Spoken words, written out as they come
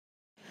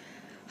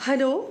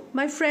Hello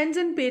my friends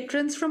and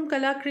পেট্রনস from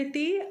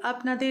কলাকৃতি।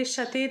 আপনাদের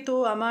সাথে তো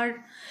আমার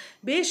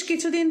বেশ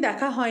কিছুদিন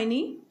দেখা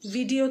হয়নি,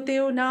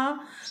 ভিডিওতেও না,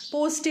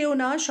 পোস্টেও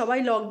না, সবাই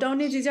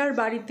লকডাউনে যে যার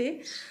বাড়িতে।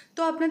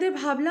 তো আপনাদের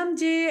ভাবলাম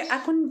যে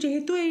এখন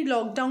যেহেতু এই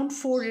লকডাউন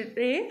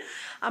 4-এ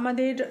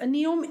আমাদের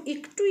নিয়ম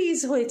একটু ইজ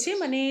হয়েছে,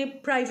 মানে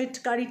প্রাইভেট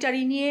গাড়ি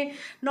টাড়ি নিয়ে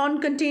নন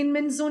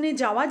কন্টেইনমেন্ট জোনে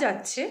যাওয়া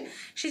যাচ্ছে,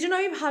 সেজন্য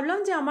আমি ভাবলাম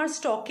যে আমার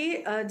স্টকে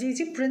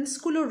যে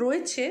প্রিন্টসগুলো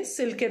রয়েছে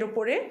সিল্কের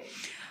ওপরে,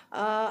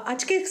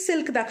 আজকে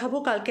সিল্ক দেখাবো,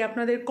 কালকে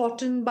আপনাদের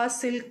কটন বা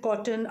সিল্ক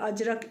কটন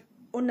আজরাক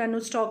অন্যান্য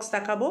স্টকস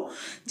দেখাবো।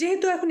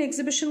 যেহেতু এখন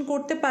এক্সিবিশন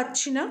করতে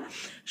পারছি না,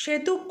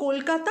 সেহেতু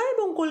কলকাতা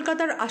এবং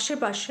কলকাতার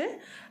আশেপাশে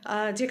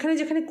যেখানে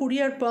যেখানে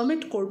কুরিয়ার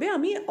পারমিট করবে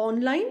আমি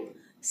অনলাইন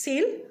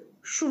সেল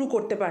শুরু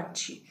করতে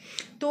পারছি।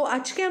 তো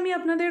আজকে আমি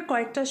আপনাদের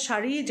কয়েকটা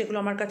শাড়ি যেগুলো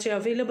আমার কাছে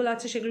অ্যাভেলেবল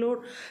আছে সেগুলোর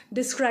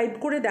ডিসক্রাইব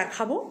করে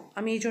দেখাবো।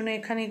 আমি এই জন্য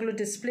এখানে এগুলো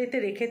ডিসপ্লেতে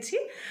রেখেছি।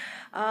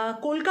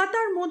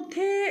 কলকাতার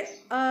মধ্যে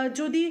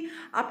যদি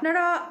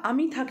আপনারা,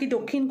 আমি থাকি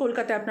দক্ষিণ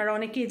কলকাতায়, আপনারা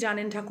অনেকেই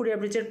জানেন ঠাকুরিয়া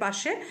ব্রিজের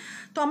পাশে।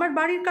 তো আমার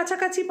বাড়ির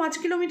কাছাকাছি 5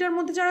 কিলোমিটার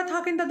মধ্যে যারা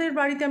থাকেন তাদের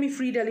বাড়িতে আমি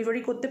ফ্রি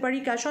ডেলিভারি করতে পারি,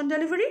 ক্যাশ অন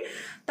ডেলিভারি।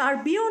 তার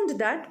বিয়ন্ড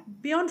দ্যাট,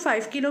 বিয়ন্ড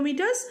 5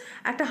 কিলোমিটার্স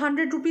একটা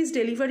 100 রুপিস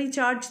ডেলিভারি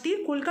চার্জ দিয়ে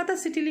কলকাতা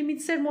সিটি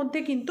লিমিটসের মধ্যে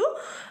কিন্তু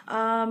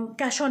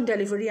ক্যাশ অন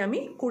ডেলিভারি আমি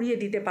করিয়ে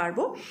দিতে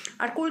পারবো।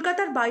 আর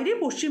কলকাতার বাইরে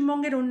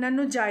পশ্চিমবঙ্গের অন্যান্য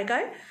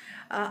জায়গায়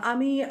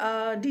আমি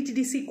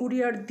ডিটিডিসি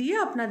কুরিয়ার দিয়ে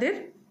আপনাদের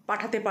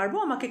পাঠাতে পারবো।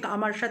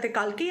 আমার সাথে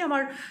কালকেই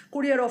আমার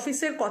কুরিয়ার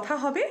অফিসের কথা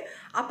হবে।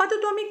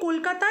 আপাতত আমি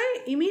কলকাতায়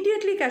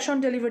ইমিডিয়েটলি ক্যাশ অন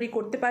ডেলিভারি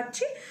করতে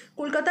পারছি।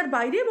 কলকাতার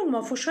বাইরে এবং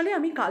মফস্বলে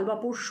আমি কাল বা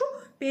পরশু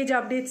পেজ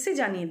আপডেটসে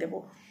জানিয়ে দেব।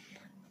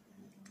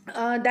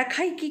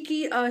 দেখাই কি কি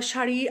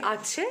শাড়ি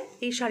আছে।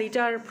 এই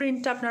শাড়িটার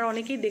প্রিন্টটা আপনারা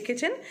অনেকেই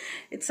দেখেছেন।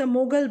 ইটস আ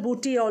মোগল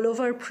বুটি অল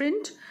ওভার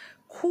প্রিন্ট,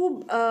 খুব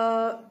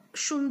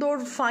সুন্দর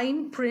ফাইন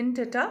প্রিন্ট।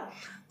 এটা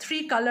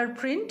 3 কালার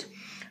প্রিন্ট,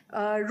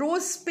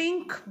 রোজ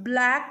পিঙ্ক,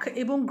 ব্ল্যাক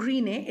এবং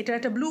গ্রিনে। এটা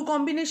একটা ব্লু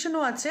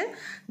কম্বিনেশনও আছে,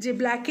 যে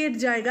ব্ল্যাকের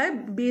জায়গায়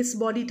বেস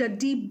বডিটা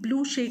ডিপ ব্লু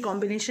সেই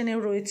কম্বিনেশনেও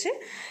রয়েছে।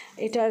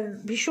 এটার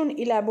ভীষণ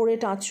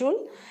ইলাবোরেট আঁচল।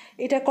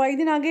 এটা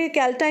কয়েকদিন আগে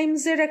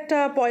ক্যালটাইমসের একটা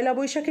পয়লা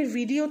বৈশাখের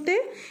ভিডিওতে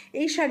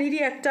এই শাড়িরই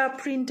একটা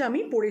প্রিন্ট আমি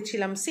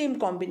পরেছিলাম সেম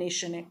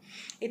কম্বিনেশনে।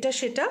 এটা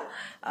সেটা।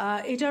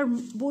 এটার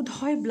বোধ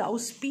হয়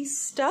ব্লাউজ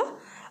পিসটা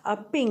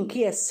পিঙ্ক,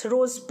 ইয়েস,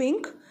 রোজ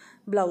পিঙ্ক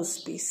ব্লাউজ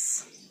পিস।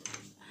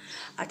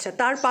 আচ্ছা,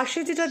 তার পাশে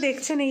যেটা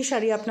দেখছেন এই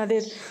শাড়ি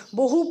আপনাদের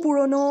বহু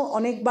পুরনো,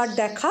 অনেকবার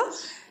দেখা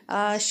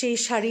সেই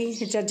শাড়ি,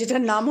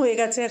 যেটার নাম হয়ে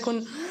গেছে এখন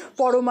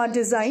পরমা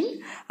ডিজাইন।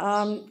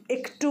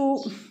 একটু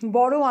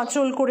বড়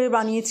আঁচল করে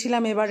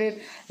বানিয়েছিলাম এবারের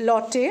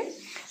লটে।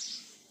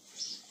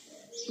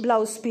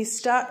 ব্লাউজ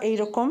পিসটা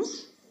এইরকম।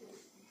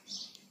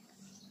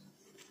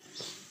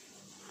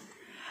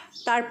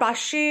 তার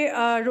পাশে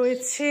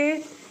রয়েছে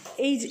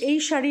এই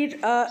শাড়ির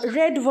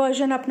রেড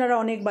ভার্সন, আপনারা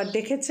অনেকবার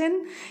দেখেছেন।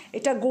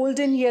 এটা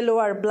গোল্ডেন ইয়েলো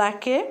আর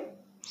ব্ল্যাকে,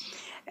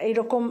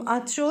 এইরকম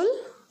আঁচল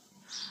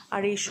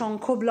আর এই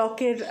শঙ্খ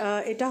ব্লকের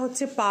এটা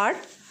হচ্ছে পাড়,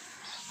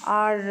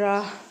 আর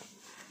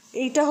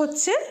এইটা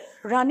হচ্ছে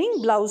রানিং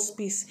ব্লাউজ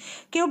পিস।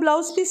 কেউ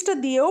ব্লাউজ পিসটা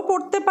দিয়েও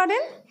পরতে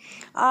পারেন,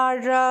 আর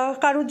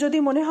কারোর যদি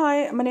মনে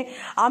হয়, মানে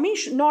আমি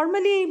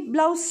নর্মালি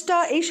ব্লাউজটা,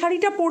 এই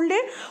শাড়িটা পরলে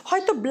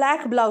হয়তো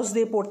ব্ল্যাক ব্লাউজ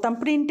দিয়ে পরতাম,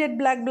 প্রিন্টেড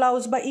ব্ল্যাক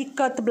ব্লাউজ বা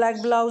ইকাত ব্ল্যাক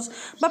ব্লাউজ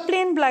বা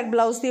প্লেন ব্ল্যাক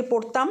ব্লাউজ দিয়ে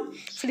পরতাম,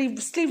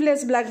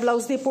 স্লিভলেস ব্ল্যাক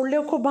ব্লাউজ দিয়ে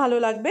পরলেও খুব ভালো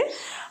লাগবে।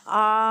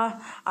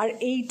 আর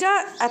এইটা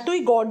এতই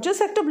গর্জাস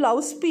একটা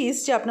ব্লাউজ পিস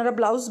যে আপনারা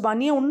ব্লাউজ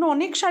বানিয়ে অন্য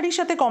অনেক শাড়ির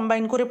সাথে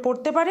কম্বাইন করে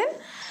পরতে পারেন।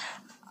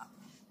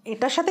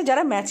 এটার সাথে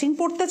যারা ম্যাচিং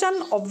পরতে চান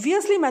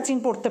অবভিয়াসলি ম্যাচিং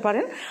পরতে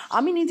পারেন।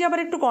 আমি নিজে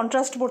আবার একটু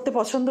কন্ট্রাস্ট পরতে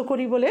পছন্দ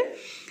করি বলে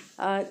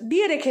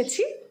দিয়ে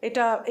রেখেছি।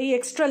 এটা এই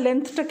এক্সট্রা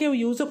লেন্থটাকেও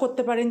ইউজও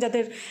করতে পারেন,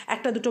 যাদের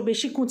একটা দুটো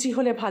বেশি কুচি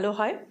হলে ভালো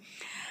হয়।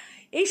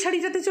 এই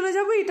শাড়িটাতে চলে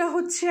যাব। এটা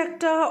হচ্ছে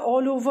একটা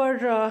অল ওভার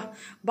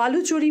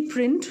বালুচরি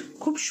প্রিন্ট,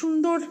 খুব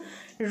সুন্দর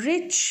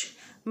রিচ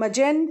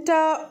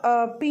ম্যাজেন্টা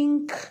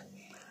পিঙ্ক,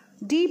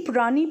 ডিপ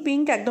রানি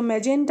পিঙ্ক, একদম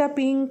ম্যাজেন্টা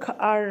পিঙ্ক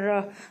আর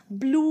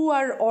ব্লু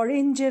আর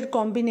অরেঞ্জের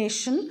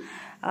কম্বিনেশন।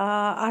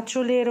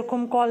 আঁচলে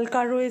এরকম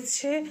কলকা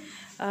রয়েছে।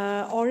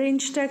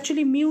 অরেঞ্জটা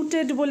অ্যাকচুয়ালি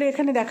মিউটেড বলে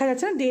এখানে দেখা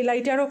যাচ্ছে না, ডে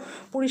লাইটে আরও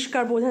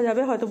পরিষ্কার বোঝা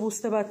যাবে, হয়তো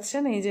বুঝতে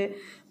পারছেন। এই যে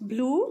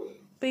ব্লু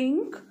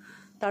পিঙ্ক,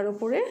 তার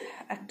উপরে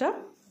একটা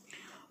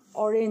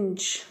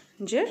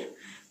অরেঞ্জের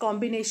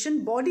কম্বিনেশন।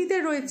 বডিতে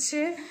রয়েছে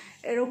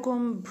এরকম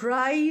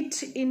ব্রাইট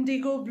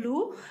ইন্ডিগো ব্লু,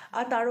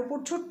 আর তার উপর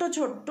ছোট্ট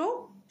ছোট্ট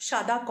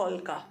সাদা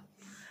কলকা,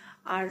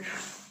 আর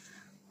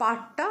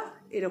পাড়টা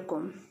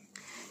এরকম।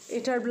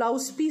 এটার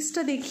ব্লাউজ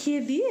পিসটা দেখিয়ে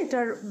দিই।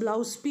 এটার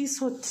ব্লাউজ পিস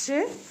হচ্ছে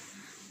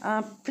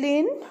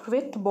প্লেন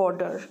উইথ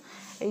বর্ডার,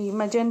 এই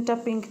ম্যাজেন্টা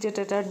পিঙ্ক,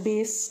 যেটা এটার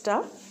বেসটা,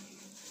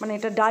 মানে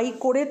এটা ডাই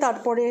করে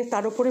তারপরে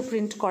তার উপরে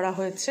প্রিন্ট করা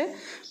হয়েছে।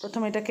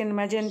 প্রথমে এটাকে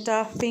ম্যাজেন্টা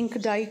পিঙ্ক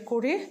ডাই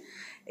করে,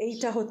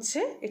 এইটা হচ্ছে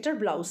এটার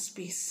ব্লাউজ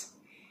পিস।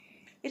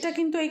 এটা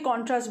কিন্তু এই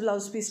কন্ট্রাস্ট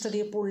ব্লাউজ পিসটা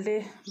দিয়ে পরলে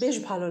বেশ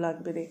ভালো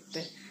লাগবে দেখতে,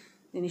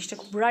 জিনিসটা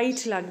খুব ব্রাইট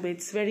লাগবে।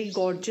 It's very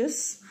gorgeous.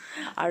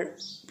 আর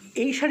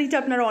এই শাড়িটা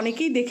আপনারা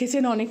অনেকেই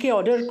দেখেছেন, অনেকে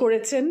অর্ডার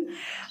করেছেন।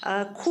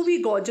 খুবই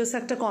গর্জাস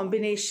একটা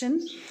কম্বিনেশন।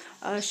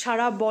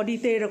 সারা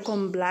বডিতে এরকম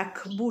ব্ল্যাক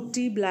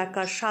বুটি, ব্ল্যাক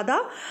আর সাদা,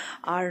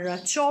 আর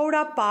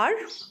চওড়া পাড়,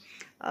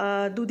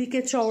 দুদিকে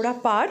চওড়া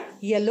পাড়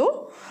ইয়েলো,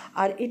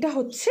 আর এটা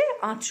হচ্ছে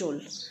আঁচল।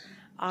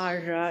 আর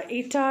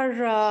এটার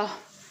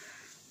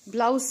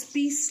ব্লাউজ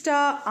পিসটা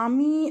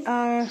আমি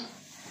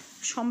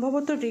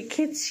সম্ভবত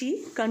রেখেছি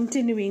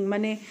কন্টিনিউইং,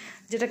 মানে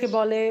যেটাকে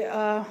বলে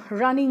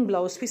রানিং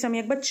ব্লাউজ পিস। আমি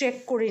একবার চেক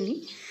করে নিই,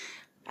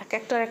 এক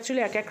একটা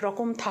অ্যাকচুয়ালি এক এক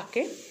রকম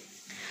থাকে।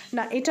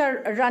 না, এটার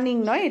রানিং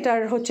নয়,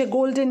 এটার হচ্ছে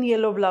গোল্ডেন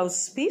ইয়েলো ব্লাউজ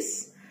পিস।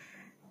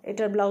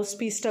 এটার ব্লাউজ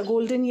পিসটা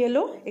গোল্ডেন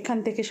ইয়েলো, এখান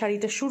থেকে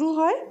শাড়িটা শুরু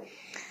হয়।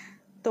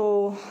 তো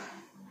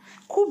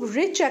খুব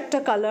রিচ একটা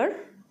কালার,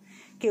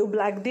 কেউ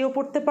ব্ল্যাক দিয়েও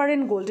পরতে পারেন,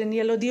 গোল্ডেন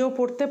ইয়েলো দিয়েও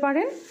পরতে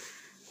পারেন।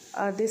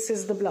 This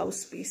is the blouse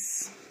piece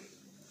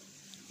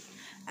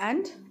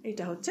and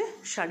এটা হচ্ছে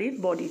শাড়ির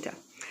বডিটা।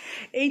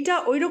 এইটা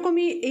ওই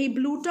রকমই, এই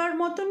ব্লুটার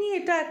মতনই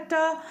এটা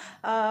একটা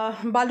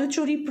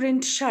বালুচরি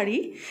প্রিন্ট শাড়ি,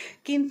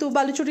 কিন্তু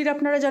বালুচরির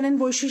আপনারা জানেন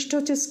বৈশিষ্ট্য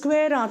হচ্ছে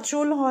স্কোয়ার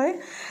আঁচল হয়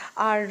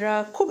আর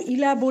খুব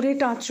ইলাবোরেট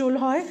আঁচল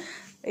হয়।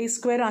 এই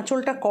স্কোয়ার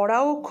আঁচলটা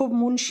করাও খুব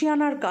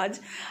মুন্সিয়ানার কাজ,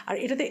 আর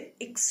এটাতে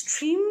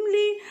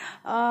এক্সট্রিমলি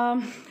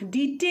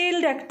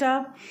ডিটেলড একটা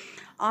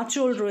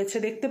আঁচল রয়েছে।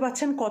 দেখতে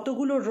পাচ্ছেন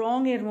কতগুলো রং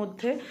এর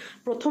মধ্যে।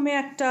 প্রথমে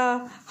একটা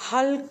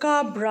হালকা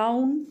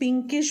ব্রাউন,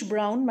 পিঙ্কিশ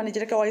ব্রাউন, মানে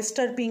যেটাকে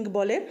অয়েস্টার পিঙ্ক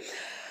বলে,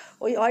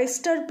 ওই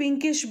অয়েস্টার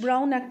পিঙ্কিশ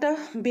ব্রাউন একটা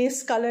বেস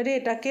কালারে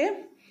এটাকে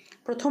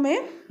প্রথমে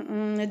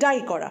ডাই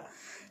করা,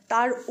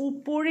 তার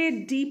উপরে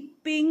ডিপ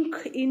পিঙ্ক,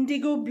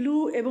 ইন্ডিগো ব্লু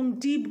এবং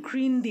ডিপ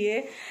গ্রিন দিয়ে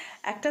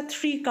একটা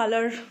 3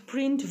 colour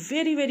print,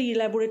 very very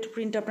elaborate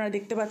print আপনারা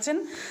দেখতে পাচ্ছেন।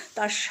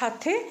 তার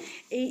সাথে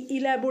এই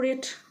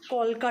ইলাবোরেট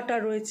কলকাটা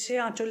রয়েছে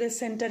আঁচলের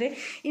সেন্টারে।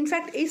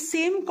 ইনফ্যাক্ট এই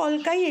সেম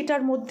কলকাই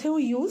এটার মধ্যেও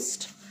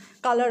ইউজড,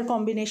 কালার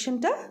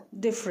কম্বিনেশনটা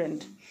ডিফারেন্ট,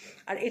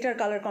 আর এটার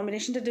কালার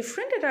কম্বিনেশনটা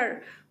ডিফারেন্ট। এটার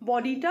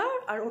বডিটা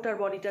আর ওটার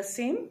বডিটা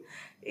সেম।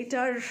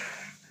 এটার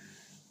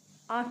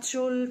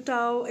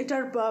আঁচলটাও,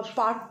 এটার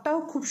পাড়টাও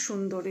খুব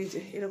সুন্দর, এই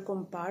যে এরকম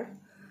পাড়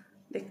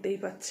দেখতেই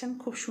পাচ্ছেন,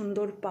 খুব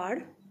সুন্দর পাড়।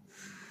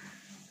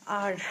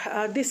 আর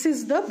this is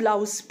the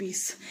blouse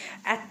piece.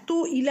 এত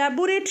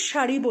ইলাবোরেট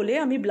শাড়ি বলে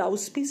আমি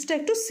ব্লাউজ পিসটা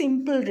একটু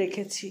সিম্পল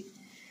রেখেছি।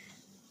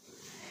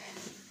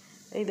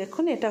 এই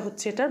দেখুন, এটা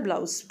হচ্ছে এটার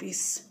ব্লাউজ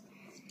পিস,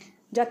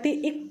 যাতে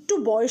একটু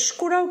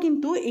বয়স্করাও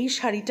কিন্তু এই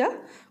শাড়িটা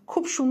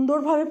খুব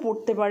সুন্দরভাবে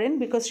পরতে পারেন,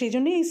 বিকজ সেই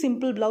জন্যই এই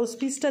সিম্পল ব্লাউজ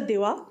পিসটা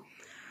দেওয়া।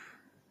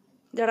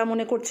 যারা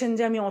মনে করছেন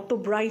যে আমি অত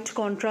ব্রাইট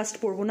কন্ট্রাস্ট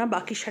পরবো না,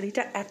 বাকি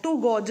শাড়িটা এত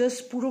গর্জাস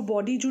পুরো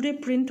বডি জুড়ে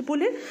প্রিন্ট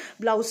বলে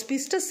ব্লাউজ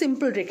পিসটা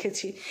সিম্পল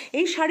রেখেছি।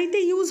 এই শাড়িতে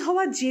ইউজ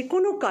হওয়া যে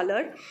কোনো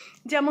কালার,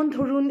 যেমন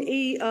ধরুন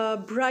এই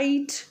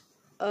ব্রাইট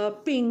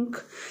পিঙ্ক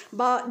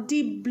বা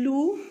ডিপ ব্লু,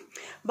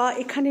 বা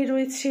এখানে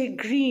রয়েছে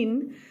গ্রিন,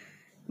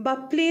 বা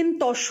প্লেন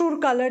তসর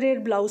কালারের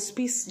ব্লাউজ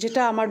পিস,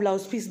 যেটা আমার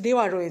ব্লাউজ পিস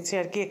দেওয়া রয়েছে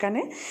আর কি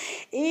এখানে,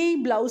 এই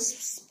ব্লাউজ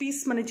পিস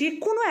মানে যে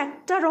কোনো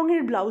একটা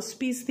রঙের ব্লাউজ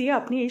পিস দিয়ে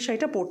আপনি এই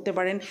শাড়িটা পরতে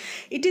পারেন।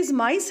 ইট ইজ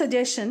মাই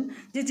সাজেশন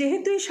যে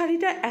যেহেতু এই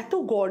শাড়িটা এত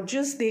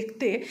গর্জাস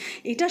দেখতে,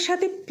 এটার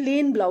সাথে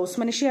প্লেন ব্লাউজ,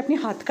 মানে সে আপনি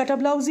হাত কাটা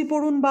ব্লাউজই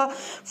পরুন বা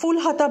ফুল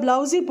হাতা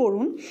ব্লাউজই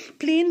পরুন,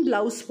 প্লেন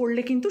ব্লাউজ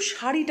পরলে কিন্তু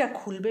শাড়িটা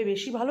খুলবে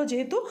বেশি ভালো,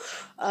 যেহেতু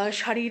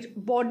শাড়ির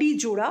বডি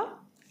জোড়া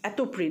এত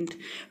প্রিন্ট।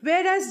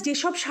 ওয়্যারঅ্যাজ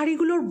যেসব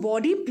শাড়িগুলোর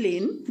বডি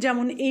প্লেন,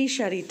 যেমন এই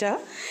শাড়িটা,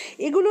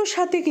 এগুলোর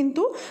সাথে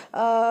কিন্তু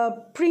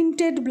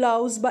প্রিন্টেড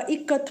ব্লাউজ বা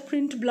ইক্কত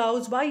প্রিন্ট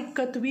ব্লাউজ বা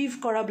ইক্কত উইভ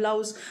করা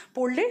ব্লাউজ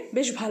পরলে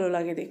বেশ ভালো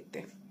লাগে দেখতে।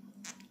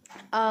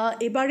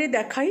 এবারে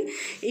দেখাই,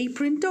 এই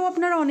প্রিন্টটাও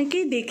আপনারা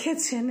অনেকেই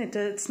দেখেছেন,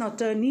 এটা it's not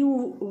a new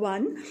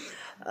one.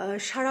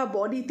 সারা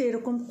বডিতে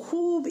এরকম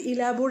খুব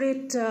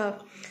elaborate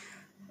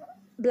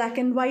black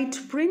and white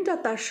print, আর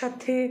তার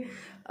সাথে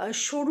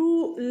সরু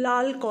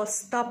লাল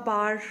কস্তা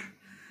পাড়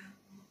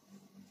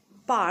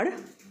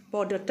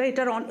বর্ডারটা।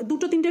 এটার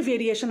 2-3টে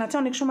ভেরিয়েশন আছে,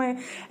 অনেক সময়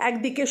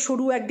একদিকে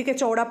সরু একদিকে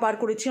চওড়া পার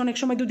করেছি, অনেক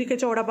সময় দুদিকে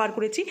চওড়া পার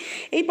করেছি।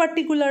 এই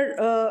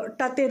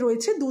পার্টিকুলারটাতে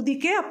রয়েছে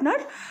দুদিকে আপনার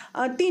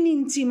 3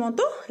 ইঞ্চি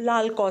মতো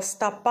লাল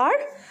কস্তা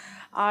পাড়,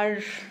 আর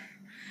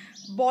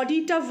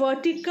বডিটা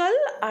ভার্টিক্যাল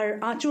আর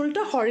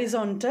আঁচলটা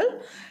হরিজন্টাল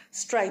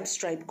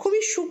স্ট্রাইপ।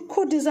 খুবই সূক্ষ্ম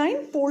ডিজাইন,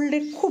 পরলে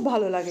খুব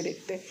ভালো লাগে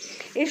দেখতে।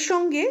 এর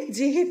সঙ্গে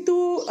যেহেতু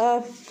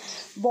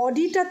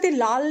বডিটাতে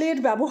লালের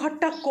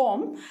ব্যবহারটা কম,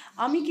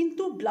 আমি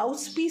কিন্তু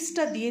ব্লাউজ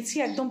পিসটা দিয়েছি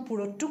একদম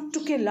পুরো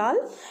টুকটুকে লাল,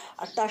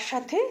 আর তার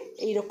সাথে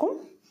এইরকম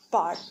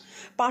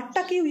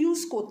পাড়টাকে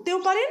ইউজ করতেও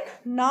পারেন,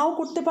 নাও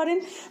করতে পারেন,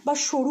 বা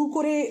সরু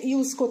করে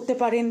ইউজ করতে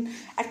পারেন,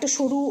 একটা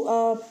সরু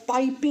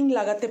পাইপিং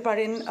লাগাতে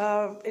পারেন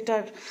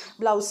এটার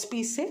ব্লাউজ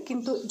পিসে।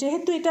 কিন্তু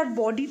যেহেতু এটার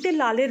বডিতে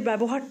লালের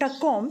ব্যবহারটা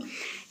কম,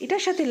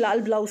 এটার সাথে লাল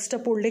ব্লাউজটা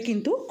পরলে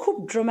কিন্তু খুব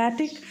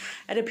ড্রামাটিক,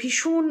 একটা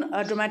ভীষণ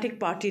ড্রামাটিক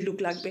পার্টি লুক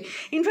লাগবে।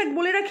 ইনফ্যাক্ট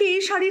বলে রাখি,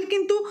 এই শাড়ির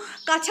কিন্তু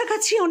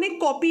কাছাকাছি অনেক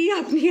কপি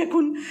আপনি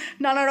এখন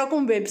নানা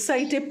রকম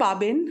ওয়েবসাইটে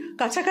পাবেন,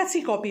 কাছাকাছি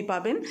কপি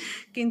পাবেন,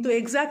 কিন্তু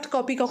এক্স্যাক্ট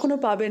কপি কখনো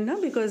পাবেন না,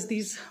 because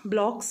this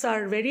blogs are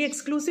very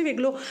exclusive.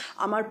 এগুলো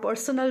আমার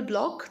পার্সোনাল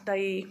ব্লগ,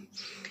 তাই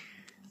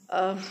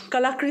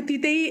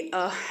কলাকৃতিতেই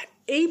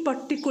এই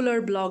পার্টিকুলার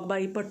ব্লগ বা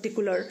এই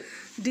পার্টিকুলার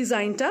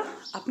ডিজাইনটা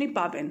আপনি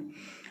পাবেন।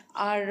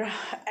 আর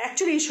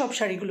অ্যাকচুয়ালি সব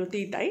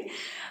শাড়িগুলোতেই তাই।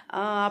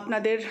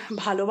 আপনাদের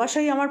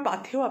ভালোবাসাই আমার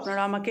পাথেয়।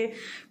 আপনারা আমাকে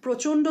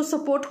প্রচণ্ড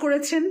সাপোর্ট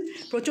করেছেন,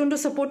 প্রচণ্ড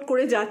সাপোর্ট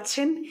করে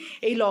যাচ্ছেন।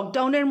 এই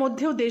লকডাউনের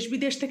মধ্যেও দেশ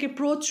বিদেশ থেকে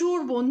প্রচুর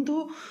বন্ধু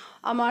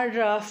আমার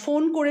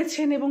ফোন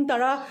করেছেন এবং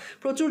তারা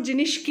প্রচুর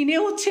জিনিস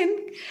কিনেওছেন।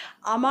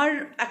 আমার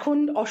এখন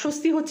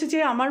অস্বস্তি হচ্ছে যে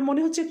আমার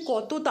মনে হচ্ছে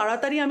কত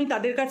তাড়াতাড়ি আমি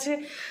তাদের কাছে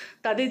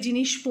তাদের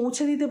জিনিস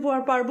পৌঁছে দিতে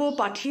পারবো,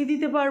 পাঠিয়ে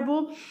দিতে পারবো।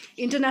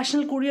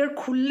 ইন্টারন্যাশনাল কুরিয়ার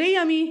খুললেই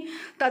আমি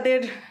তাদের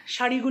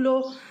শাড়িগুলো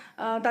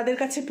তাদের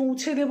কাছে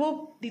পৌঁছে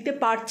দিতে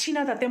পারছি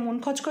না, তাতে মন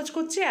খচখচ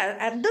করছে।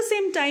 অ্যাট দ্য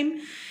সেম টাইম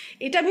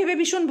এটা ভেবে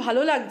ভীষণ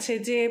ভালো লাগছে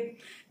যে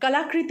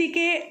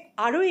কলাকৃতিকে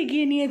আরও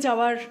এগিয়ে নিয়ে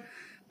যাওয়ার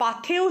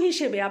পাথেয়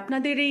হিসেবে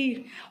আপনাদের এই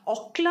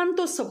অক্লান্ত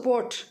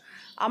সাপোর্ট,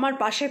 আমার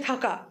পাশে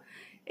থাকা,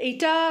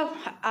 এইটা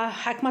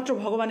একমাত্র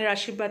ভগবানের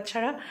আশীর্বাদ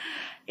ছাড়া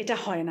এটা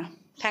হয় না।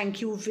 Thank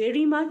you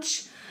very much.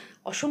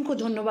 অসংখ্য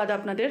ধন্যবাদ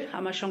আপনাদের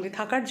আমার সঙ্গে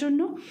থাকার জন্য।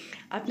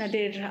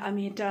 আপনাদের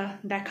আমি এটা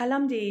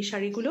দেখালাম যে এই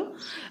শাড়িগুলো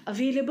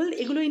অ্যাভেলেবল।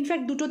 এগুলো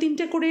ইনফ্যাক্ট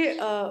 2-3টে করে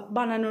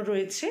বানানো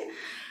রয়েছে,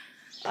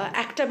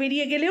 একটা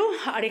বেরিয়ে গেলেও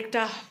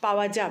আরেকটা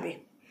পাওয়া যাবে।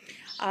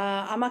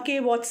 আমাকে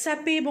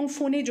হোয়াটসঅ্যাপে এবং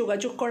ফোনে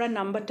যোগাযোগ করার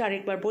নাম্বারটা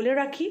আরেকবার বলে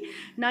রাখি,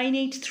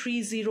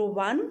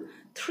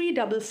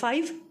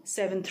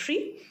 9830135573।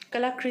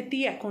 কলাকৃতি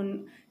এখন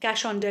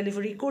ক্যাশ অন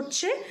ডেলিভারি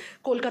করছে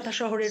কলকাতা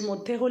শহরের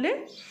মধ্যে হলে,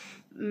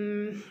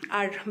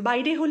 আর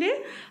বাইরে হলে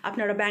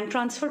আপনারা ব্যাংক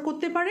ট্রান্সফার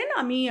করতে পারেন।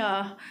 আমি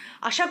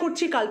আশা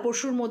করছি কাল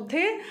পরশুর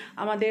মধ্যে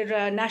আমাদের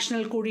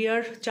ন্যাশনাল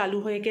কুরিয়ার চালু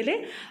হয়ে গেলে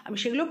আমি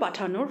সেগুলো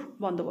পাঠানোর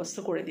বন্দোবস্ত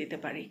করে দিতে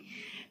পারি।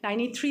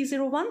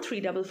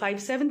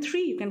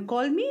 9830135573. You can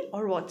call me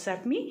or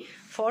WhatsApp me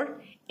for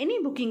any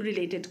booking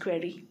related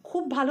query.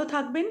 খুব ভালো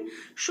থাকবেন,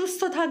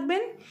 সুস্থ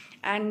থাকবেন,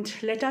 and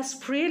let us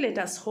pray, let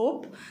us hope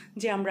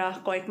যে আমরা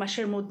কয়েক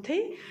মাসের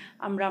মধ্যেই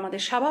আমরা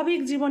আমাদের স্বাভাবিক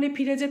জীবনে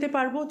ফিরে যেতে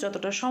পারবো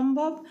যতটা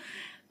সম্ভব।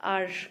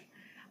 আর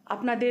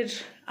আপনাদের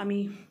আমি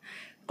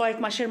কয়েক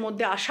মাসের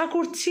মধ্যে আশা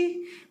করছি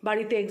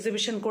বাড়িতে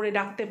এক্সিবিশন করে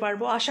ডাকতে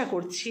পারবো, আশা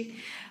করছি।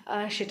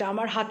 সেটা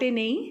আমার হাতে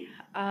নেই।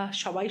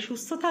 সবাই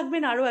সুস্থ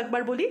থাকবেন। আরও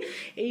একবার বলি,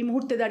 এই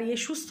মুহূর্তে দাঁড়িয়ে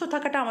সুস্থ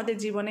থাকাটা আমাদের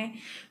জীবনে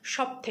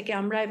সব থেকে,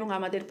 আমরা এবং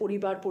আমাদের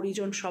পরিবার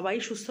পরিজন সবাই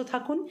সুস্থ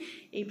থাকুন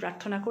এই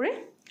প্রার্থনা করে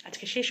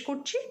আজকে শেষ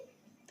করছি।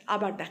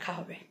 আবার দেখা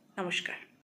হবে। নমস্কার।